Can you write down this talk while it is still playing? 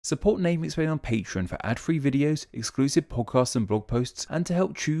Support Name Explain on Patreon for ad-free videos, exclusive podcasts and blog posts, and to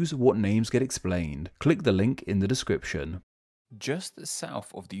help choose what names get explained. Click the link in the description. Just south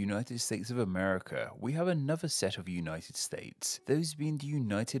of the United States of America, we have another set of United States, those being the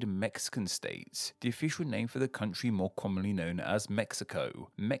United Mexican States, the official name for the country more commonly known as Mexico.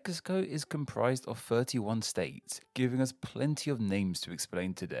 Mexico is comprised of 31 states, giving us plenty of names to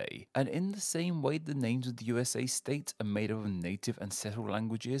explain today. And in the same way the names of the USA states are made up of native and settled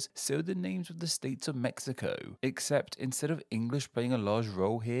languages, so the names of the states of Mexico, except instead of English playing a large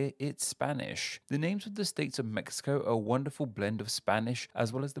role here, it's Spanish. The names of the states of Mexico are a wonderful blend of Spanish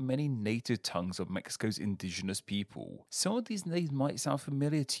as well as the many native tongues of Mexico's indigenous people. Some of these names might sound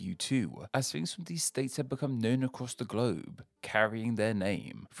familiar to you too, as things from these states have become known across the globe, carrying their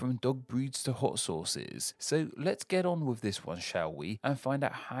name, from dog breeds to hot sauces. So let's get on with this one, shall we, and find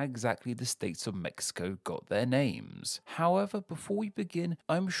out how exactly the states of Mexico got their names. However, before we begin,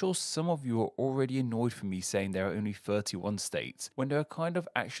 I'm sure some of you are already annoyed for me saying there are only 31 states, when there are kind of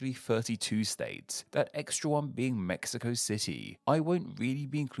actually 32 states, that extra one being Mexico City. I won't really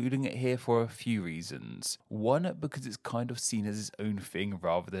be including it here for a few reasons. One, because it's kind of seen as its own thing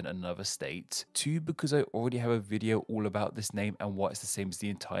rather than another state. Two, because I already have a video all about this name and why it's the same as the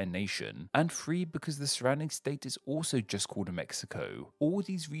entire nation. And three, because the surrounding state is also just called Mexico. All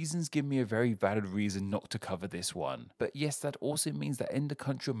these reasons give me a very valid reason not to cover this one. But yes, that also means that in the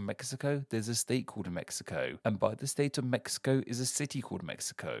country of Mexico, there's a state called Mexico, and by the state of Mexico is a city called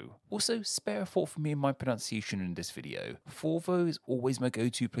Mexico. Also, spare a thought for me and my pronunciation in this video. Forvo is always my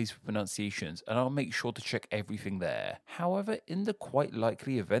go-to place for pronunciations, and I'll make sure to check everything there. However, in the quite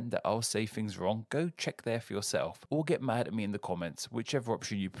likely event that I'll say things wrong, go check there for yourself, or get mad at me in the comments, whichever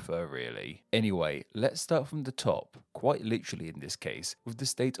option you prefer really. Anyway, let's start from the top, quite literally in this case, with the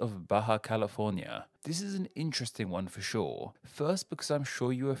state of Baja California. This is an interesting one for sure. First, because I'm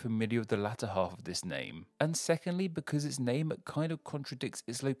sure you are familiar with the latter half of this name, and secondly, because its name kind of contradicts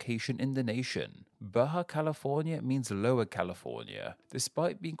its location in the nation. Baja California means Lower California.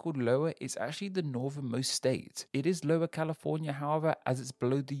 Despite being called Lower, it's actually the northernmost state. It is Lower California, however, as it's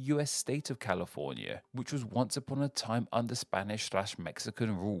below the US state of California, which was once upon a time under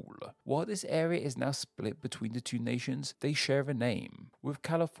Spanish/Mexican rule. While this area is now split between the two nations, they share a name, with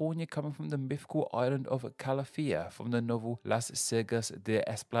California coming from the mythical island of Calafia from the novel Las Sirgas de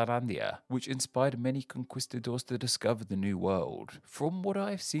Esplandia, which inspired many conquistadors to discover the New World. From what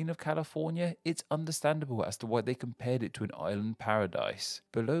I've seen of California, it's understandable as to why they compared it to an island paradise.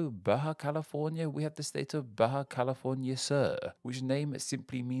 Below Baja California, we have the state of Baja California Sur, which name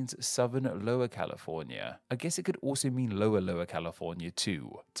simply means Southern Lower California. I guess it could also mean Lower California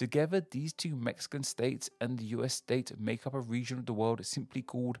too. Together, these two Mexican states and the US state make up a region of the world simply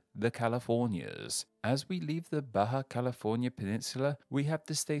called the Californias. As we leave the Baja California Peninsula, we have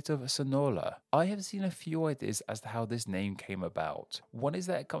the state of Sonora. I have seen a few ideas as to how this name came about. One is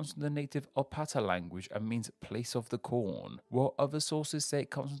that it comes from the native Opata language and means place of the corn, while other sources say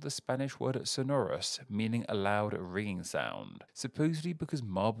it comes from the Spanish word sonoros, meaning a loud ringing sound, supposedly because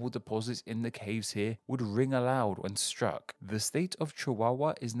marble deposits in the caves here would ring aloud when struck. The state of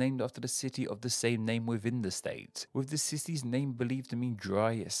Chihuahua is named after the city of the same name within the state, with the city's name believed to mean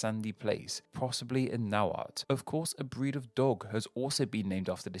dry, sandy place, possibly in Nahuatl. Of course, a breed of dog has also been named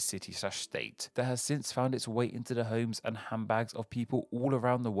after the city/state that has since found its way into the homes and handbags of people all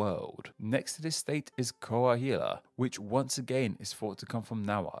around the world. Next to this state is Coahuila, which once again is thought to come from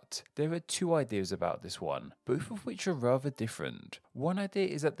Nahuatl. There are two ideas about this one, both of which are rather different. One idea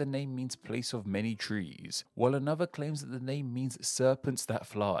is that the name means place of many trees, while another claims that the name means serpents that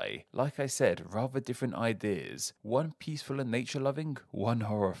fly. Like I said, rather different ideas. One peaceful and nature-loving, one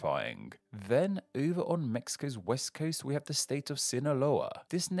horrifying. Then, over on Mexico's west coast, we have the state of Sinaloa.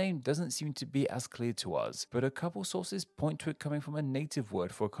 This name doesn't seem to be as clear to us, but a couple sources point to it coming from a native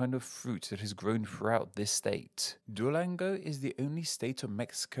word for a kind of fruit that has grown throughout this state. Durango is the only state of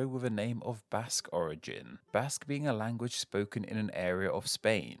Mexico with a name of Basque origin, Basque being a language spoken in an area of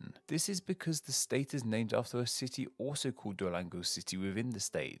Spain. This is because the state is named after a city also called Durango City within the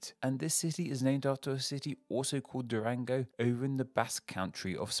state, and this city is named after a city also called Durango over in the Basque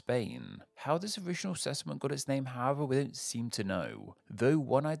country of Spain. How this original settlement got its name, however, we don't seem to know, though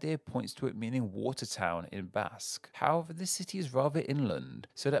one idea points to it meaning water town in Basque. However, this city is rather inland,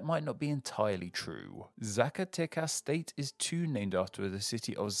 so that might not be entirely true. Zacatecas state is too named after the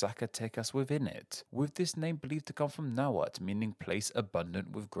city of Zacatecas within it, with this name believed to come from Nahuatl, meaning place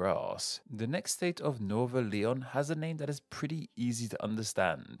abundant with grass. Tamaulipas. The next state of Nuevo Leon has a name that is pretty easy to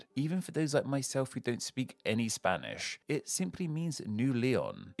understand, even for those like myself who don't speak any Spanish. It simply means New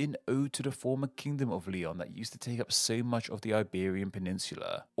Leon, in ode to the former kingdom of Leon that used to take up so much of the Iberian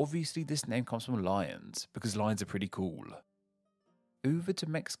Peninsula. Obviously this name comes from lions, because lions are pretty cool. Over to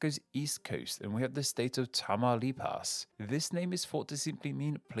Mexico's east coast, and we have the state of Tamaulipas. This name is thought to simply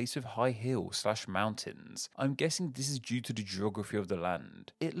mean place with high hills / mountains. I'm guessing this is due to the geography of the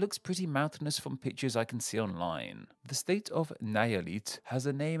land. It looks pretty mountainous from pictures I can see online. The state of Nayarit has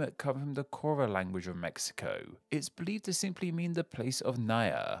a name coming from the Cora language of Mexico. It's believed to simply mean the place of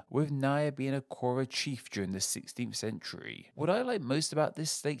Naya, with Naya being a Cora chief during the 16th century. What I like most about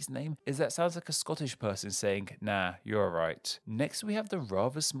this state's name is that it sounds like a Scottish person saying, "Nah, you're alright." Next we have the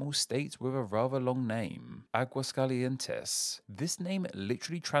rather small state with a rather long name, Aguascalientes. This name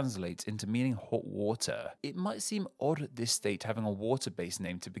literally translates into meaning hot water. It might seem odd this state having a water-based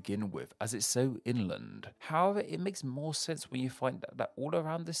name to begin with, as it's so inland. However, it makes more sense when you find that all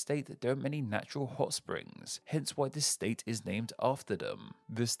around the state there are many natural hot springs, hence why this state is named after them.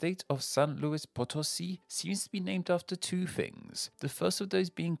 The state of San Luis Potosi seems to be named after two things, the first of those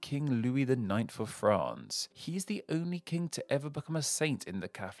being King Louis IX of France. He is the only king to ever become a saint in the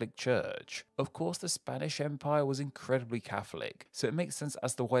Catholic Church. Of course, the Spanish Empire was incredibly Catholic, so it makes sense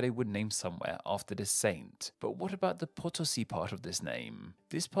as to why they would name somewhere after this saint. But what about the Potosi part of this name?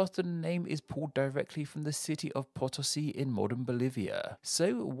 This part of the name is pulled directly from the city of Potosi in modern Bolivia.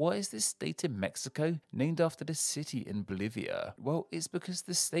 So why is this state in Mexico named after the city in Bolivia? Well, it's because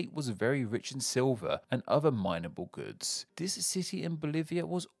the state was very rich in silver and other mineable goods. This city in Bolivia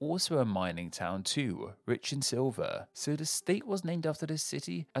was also a mining town too, rich in silver. So the state was named after this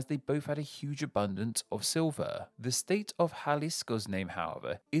city as they both had a huge abundance of silver. The state of Jalisco's name,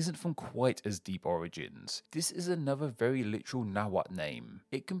 however, isn't from quite as deep origins. This is another very literal Nahuatl name.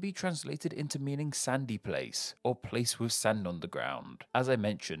 It can be translated into meaning sandy place, or place with sand on the ground. As I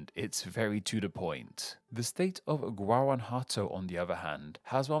mentioned, it's very to the point. The state of Guanajuato, on the other hand,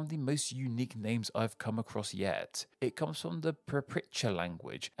 has one of the most unique names I've come across yet. It comes from the Prepricha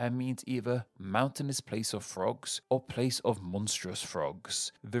language and means either mountainous place of frogs or place of monstrous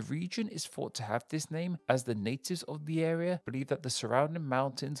frogs. The region is thought to have this name as the natives of the area believe that the surrounding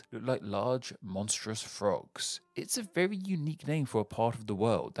mountains look like large monstrous frogs. It's a very unique name for a part of the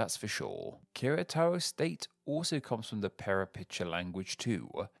world, that's for sure. Querétaro State also comes from the Prepricha language too.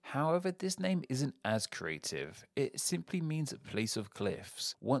 However, this name isn't as creative. It simply means place of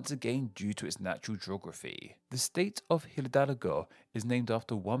cliffs, once again due to its natural geography. The state of Hidalgo is named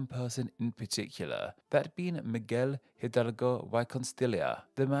after one person in particular, that being Miguel Hidalgo Vallecastilla,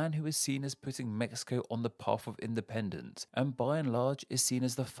 the man who is seen as putting Mexico on the path of independence, and by and large is seen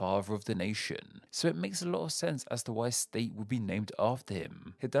as the father of the nation. So it makes a lot of sense as to why a state would be named after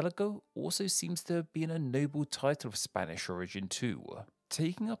him. Hidalgo also seems to have been a noble title of Spanish origin too.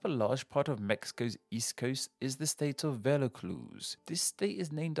 Taking up a large part of Mexico's east coast is the state of Veracruz. This state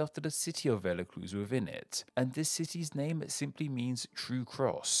is named after the city of Veracruz within it, and this city's name simply means true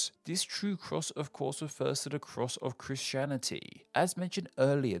cross. This true cross of course refers to the cross of Christianity. As mentioned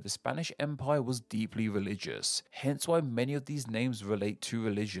earlier, the Spanish Empire was deeply religious, hence why many of these names relate to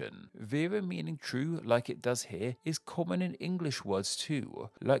religion. Vera meaning true, like it does here, is common in English words too,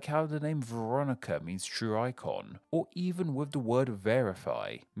 like how the name Veronica means true icon, or even with the word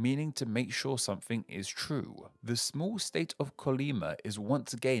verify, meaning to make sure something is true. The small state of Colima is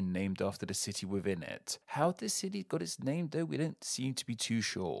once again named after the city within it. How this city got its name though, we don't seem to be too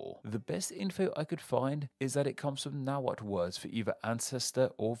sure. The best info I could find is that it comes from Nahuatl words for either ancestor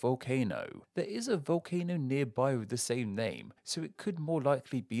or volcano. There is a volcano nearby with the same name, so it could more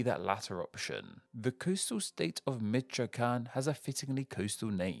likely be that latter option. The coastal state of Michoacan has a fittingly coastal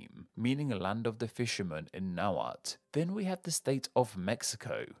name, meaning land of the fishermen in Nahuatl. Then we have the state of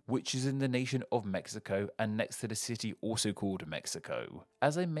Mexico, which is in the nation of Mexico and next to the city also called Mexico.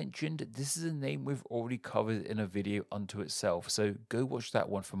 As I mentioned, this is a name we've already covered in a video unto itself, so go watch that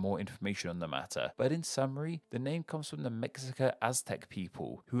one for more information on the matter. But in summary, the name comes from the Mexica Aztec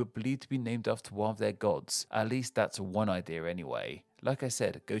people, who are believed to be named after one of their gods. At least that's one idea anyway. Like I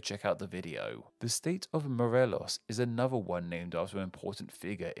said, go check out the video. The state of Morelos is another one named after an important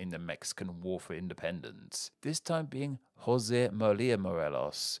figure in the Mexican War for Independence, this time being Jose Maria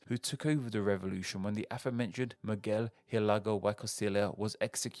Morelos, who took over the revolution when the aforementioned Miguel Hidalgo Vallecastilla was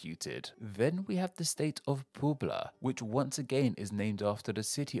executed. Then we have the state of Puebla, which once again is named after the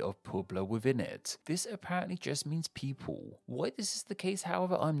city of Puebla within it. This apparently just means people. Why this is the case,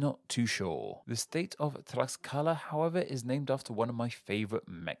 however, I'm not too sure. The state of Tlaxcala, however, is named after one of my favorite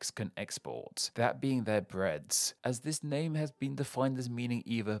Mexican exports, that being their breads, as this name has been defined as meaning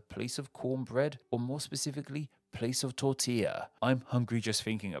either place of cornbread or more specifically, place of tortilla. I'm hungry just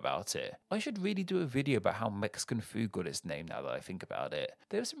thinking about it. I should really do a video about how Mexican food got its name now that I think about it.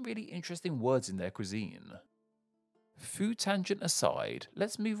 There are some really interesting words in their cuisine. Food tangent aside,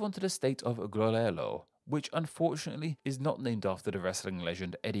 let's move on to the state of Guerrero, which unfortunately is not named after the wrestling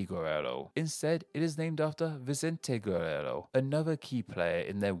legend Eddie Guerrero. Instead, it is named after Vicente Guerrero, another key player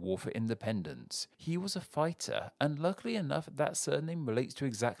in their war for independence. He was a fighter, and luckily enough, that surname relates to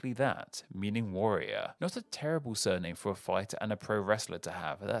exactly that, meaning warrior. Not a terrible surname for a fighter and a pro wrestler to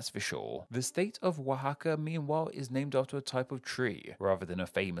have, that's for sure. The state of Oaxaca, meanwhile, is named after a type of tree, rather than a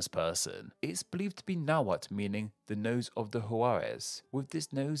famous person. It's believed to be Nahuatl, meaning the nose of the Juarez, with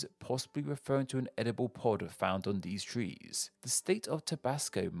this nose possibly referring to an edible pod found on these trees. The state of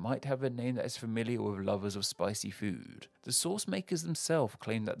Tabasco might have a name that is familiar with lovers of spicy food. The sauce makers themselves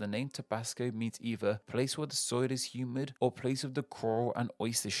claim that the name Tabasco means either place where the soil is humid or place of the coral and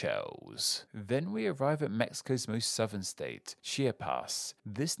oyster shells. Then we arrive at Mexico's most southern state, Chiapas.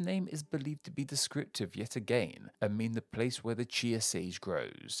 This name is believed to be descriptive yet again, and mean the place where the chia sage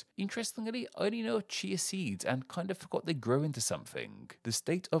grows. Interestingly, I only know of chia seeds and kind of forgot they grow into something. The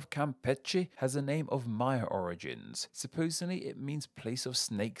state of Campeche has a name of Maya origins. Supposedly it means place of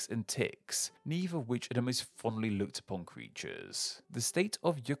snakes and ticks, neither of which are the most fondly looked upon creatures. The state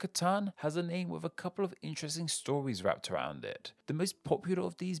of Yucatan has a name with a couple of interesting stories wrapped around it. The most popular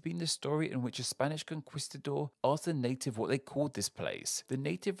of these being the story in which a Spanish conquistador asked a native what they called this place. The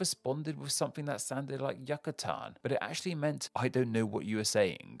native responded with something that sounded like Yucatan, but it actually meant, "I don't know what you are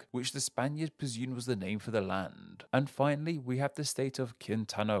saying," which the Spaniards presumed was the name for the land. And finally, we have the state of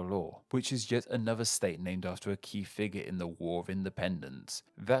Quintana Roo, which is yet another state named after a key figure in the War of Independence,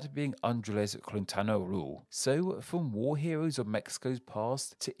 that being Andres Quintana Roo. So, from war heroes of Mexico's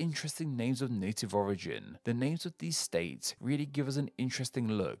past to interesting names of native origin, the names of these states really give us an interesting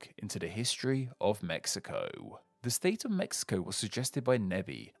look into the history of Mexico. The state of Mexico was suggested by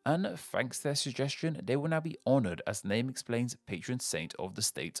Nebi, and thanks to their suggestion, they will now be honoured as Name Explain's patron saint of the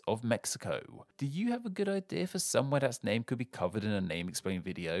state of Mexico. Do you have a good idea for somewhere that's name could be covered in a Name Explain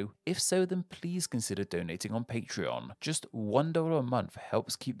video? If so, then please consider donating on Patreon. Just $1 a month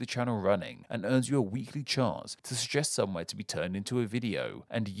helps keep the channel running and earns you a weekly chance to suggest somewhere to be turned into a video,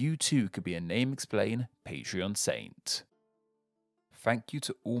 and you too could be a Name Explain Patreon saint. Thank you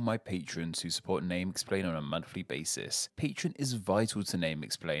to all my patrons who support Name Explain on a monthly basis. Patreon is vital to Name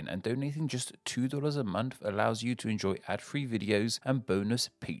Explain, and donating just $2 a month allows you to enjoy ad-free videos and bonus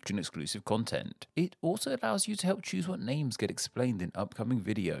Patreon-exclusive content. It also allows you to help choose what names get explained in upcoming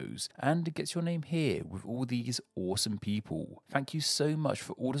videos, and gets your name here with all these awesome people. Thank you so much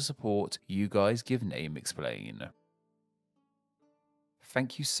for all the support you guys give Name Explain.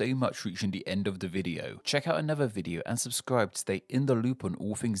 Thank you so much for reaching the end of the video. Check out another video and subscribe to stay in the loop on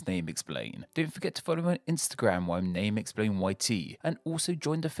all things Name Explain. Don't forget to follow me on Instagram where I'm NameExplainYT, and also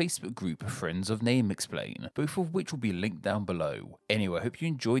join the Facebook group Friends of Name Explain, both of which will be linked down below. Anyway, I hope you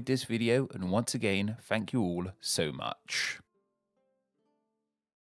enjoyed this video, and once again, thank you all so much.